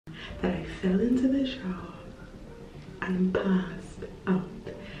that I fell into the shower and passed out.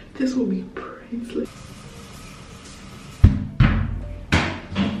 This will be priceless.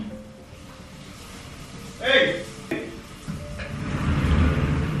 Hey!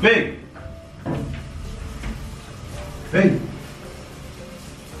 Babe! Babe!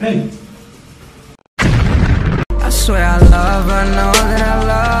 Babe! I swear I love her, know that I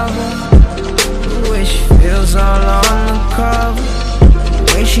love her. The way she feels all on the cover.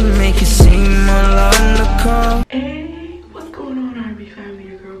 The way she make it seem all undercover. Hey, what's going on, R&B family?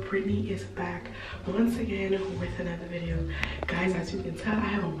 Your girl Britney is back once again with another video. Guys, as you can tell, I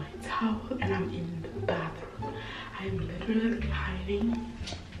have on my towel and I'm in the bathroom. I am literally hiding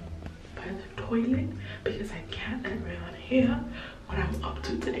by the toilet because I can't let Rayon hear what I'm up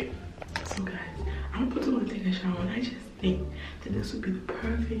to today. So guys, I'm about to go and take a shower, and I just think that this would be the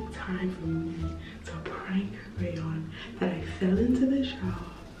perfect time for me to prank Rayon that I fell into the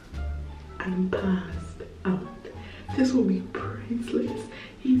shower and passed out. This will be priceless.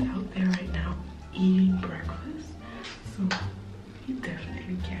 He's out there right now eating breakfast, so he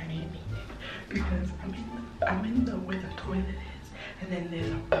definitely can't eat anything because I'm in the where the toilet is, and then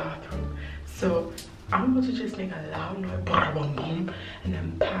there's a bathroom. So I'm about to just make a loud noise, boom, boom, boom, and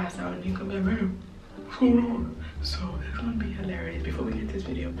then pass out, and you can be like, "Man, what's going on?" So it's gonna be hilarious. Before we get this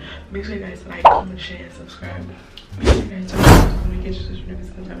video, make sure you guys like, comment, share, and subscribe. Make sure you guys turn on the notifications so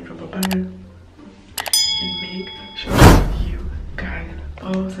every time I drop a button. And make sure you guys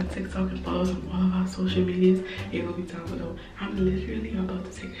follow us on TikTok and follow us on all of our social medias. It will be down below. I'm literally about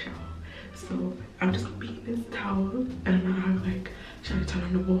to take a shower, so I'm just gonna be in this towel, and I'm gonna have like, should I turn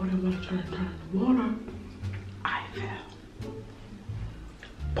on the water? When I try to turn on the water, I fell.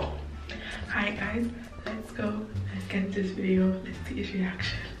 Boom. Alright guys, let's go. Let's get into this video. Let's see his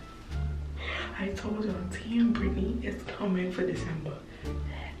reaction. I told y'all T and Britney is coming for December.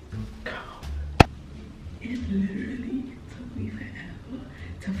 Let's go. It literally took me forever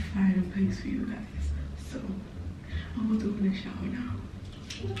to find a place for you guys. So I'm gonna do in the shower now.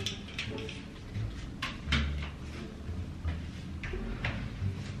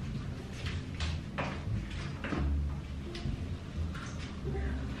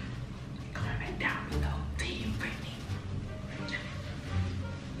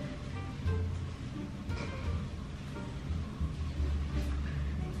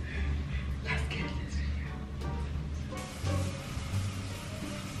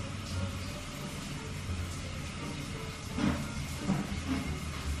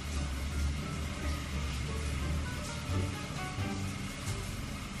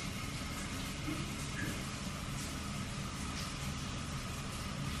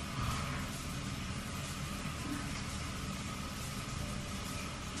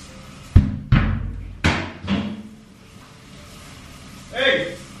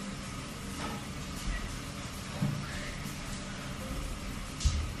 Hey!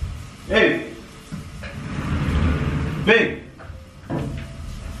 Hey! Babe!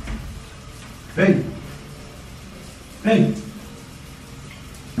 Babe! Babe!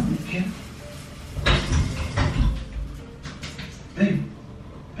 You okay? Babe!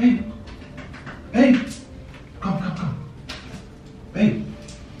 Babe! Babe! Come. Babe!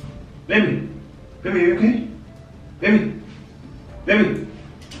 Baby! Baby, you okay? Baby! Baby!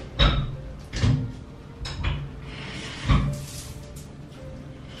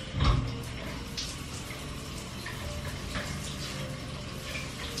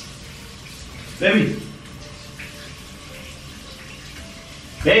 Baby!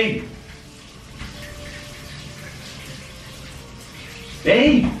 Babe!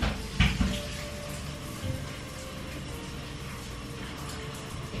 Babe!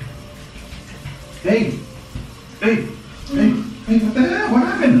 Babe! Babe! Babe! Babe, what the hell? What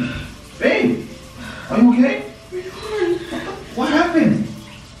happened? Babe! Are you okay? What happened?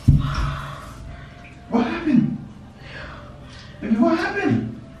 What happened? Baby, what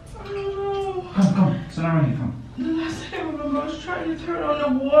happened? I don't know. Come. Sit down right here, come. The last thing I remember, I was trying to turn on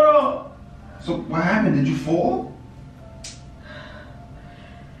the water. So, what happened? Did you fall?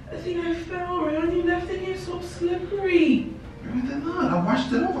 I think I fell, Rayon. You left it here so slippery. Baby, did not. I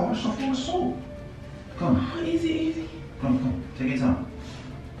washed it off. I washed it off with soap. Come. Oh, easy. Come. Take your time.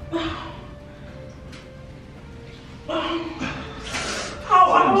 Ow.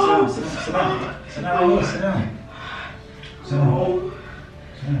 Sit down.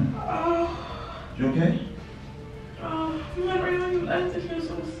 You okay? Man, Rayon, you left it here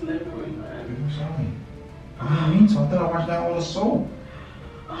so slippery, man. I'm sorry. I didn't mean to. I thought I washed down all the soap.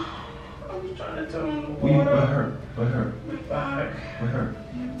 I was trying to turn on the What water. hurt? My back. What hurt?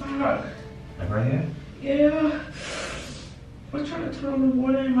 My back. Like right here? Yeah. was trying to turn on the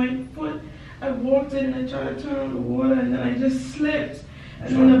water and my foot, I walked in and I tried to turn on the water and then I just slipped.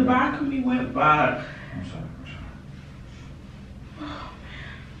 And then the back of me went back. I'm sorry.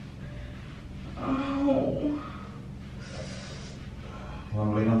 Oh. You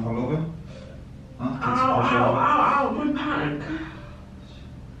want to lay down for a little bit? Huh? Ow, my back.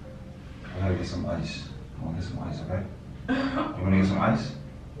 I gotta get some ice. I want to get some ice, okay? You want to get some ice?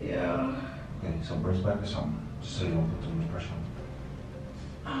 Yeah. Okay, so brace back or something. Just so you don't put too much pressure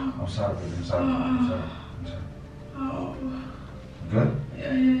on. I'm sorry, baby. I'm sorry. Oh. Good? Yeah.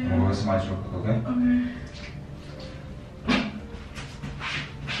 I'm gonna go get some ice real quick, okay? Okay.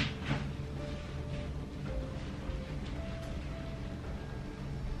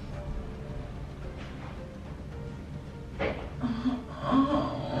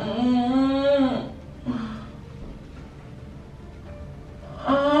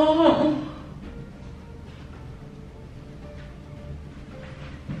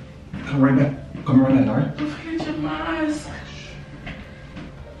 Come right back, alright? Don't forget your mask.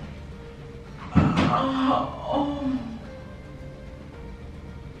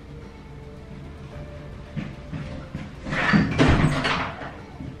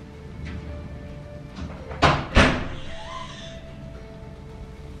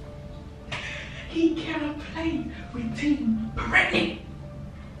 He cannot play with Team Britney.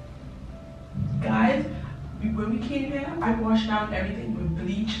 Guys, when we came here, I washed down everything with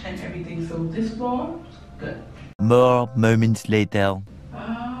bleach and everything, so this floor, good. More moments later.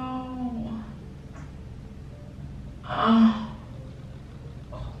 Oh, my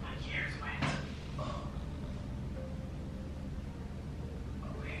hair is wet.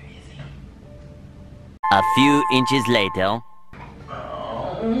 Where is he? A few inches later. I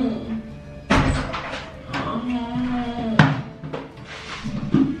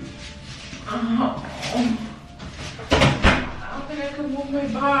don't think I can move my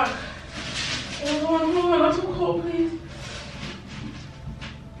back. Hold on, I'm so cold, please.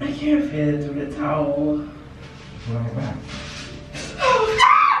 I can't fit it through the towel. Put on your back. Oh,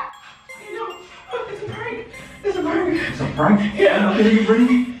 no. It's a prank. It's a prank. It's a prank? Yeah. Are you kidding me,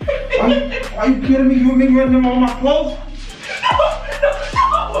 Britney? Are you kidding me? You want me running all my clothes? No.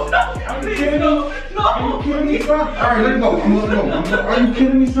 Are you kidding me? No. Are you kidding me, son? Alright, let it go. I'm letting go. Are you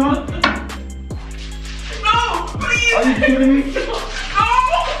kidding me, son? No, please. Are you kidding me? No.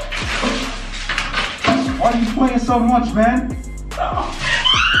 Why are you playing so much, man? No.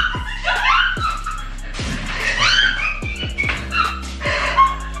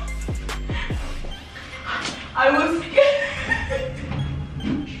 I was scared.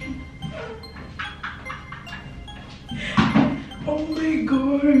 Oh my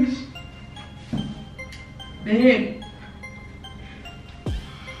gosh. Babe.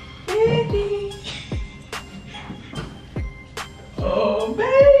 Baby. Oh,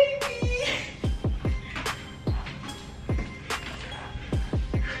 baby.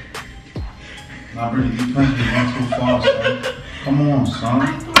 Nah, Britney, you playing too fast, son. Come on, son. I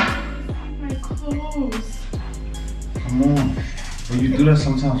thought my clothes. Come on. When you do that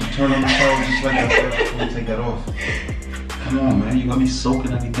sometimes, you turn on the shower just like that. You take that off. Come on, man. You got me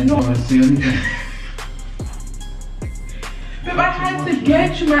soaking anything. No. You don't see anything. Babe, I had to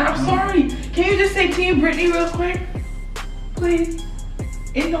get you, man. I'm sorry. Can you just say Team Britney real quick? Please.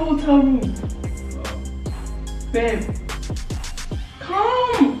 In the hotel room. Babe.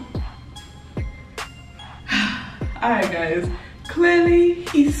 Come. Alright, guys. Clearly,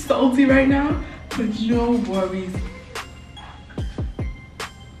 he's salty right now, but no worries.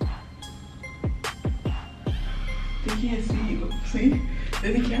 They can't see you. See?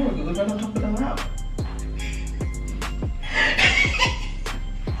 Then the camera goes right on top of the lap.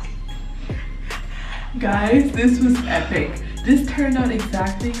 Guys, this was epic. This turned out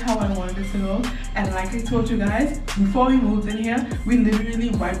exactly how I wanted it to go. And like I told you guys, before we moved in here, we literally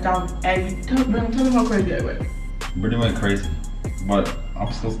wiped down everything. Tell me how crazy I went. Britney went crazy, but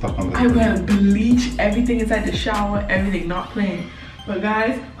I'm still stuck on this. I went bleach, everything inside the shower, everything, not playing. But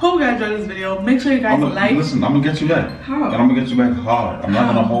guys, hope you guys enjoyed this video. Make sure you guys like. Listen, I'm gonna get you back. How? And I'm gonna get you back hard. I'm not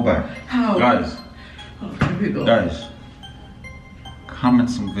gonna hold back. How? Guys. Oh, here we go. Guys. Comment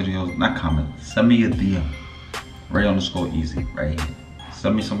some videos. Not comment. Send me a DM. Ray_easy right here.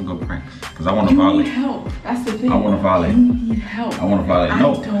 Send me some good pranks. Because I want to violate. You need help. That's the thing. I want to violate. You need help. I want to violate.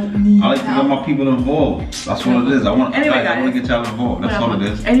 No. I don't need I like to get my people involved. That's what it is. I want, anyway, guys, I want to get y'all involved. That's all it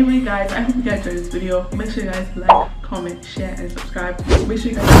is. Anyway, guys, I hope you guys enjoyed this video. Make sure you guys like, comment, share, and subscribe. Make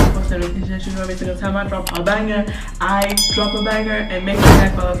sure you guys post notifications every single time I drop a banger. I drop a banger. And make sure you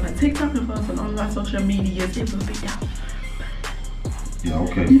guys follow us on TikTok and follow us on all of our social medias. It will be down. Yeah,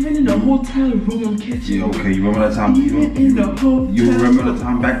 okay. Even in the hotel room kitchen. Yeah, okay. You remember that time? Even in the hotel. You remember the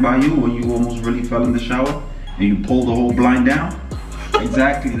time back by you when you almost really fell in the shower and you pulled the whole blind down?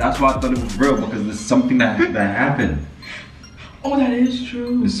 Exactly. That's why I thought it was real, because there's something that happened. Oh, that is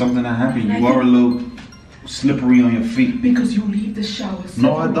true. There's something that happened. You are a little slippery on your feet. Because you leave the shower.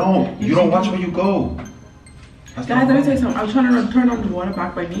 No, I don't. You don't watch where you go. Guys, let me tell you something. I was trying to turn on the water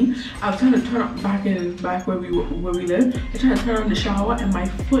back by me. I was trying to turn on back where we live. I was trying to turn on the shower, and my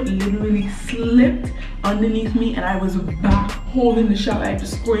foot literally slipped underneath me, and I was back holding the shower. I had to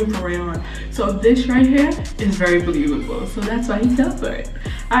scream for Rayon. So this right here is very believable. So that's why he fell for it.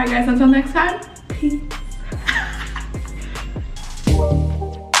 All right, guys. Until next time. Peace.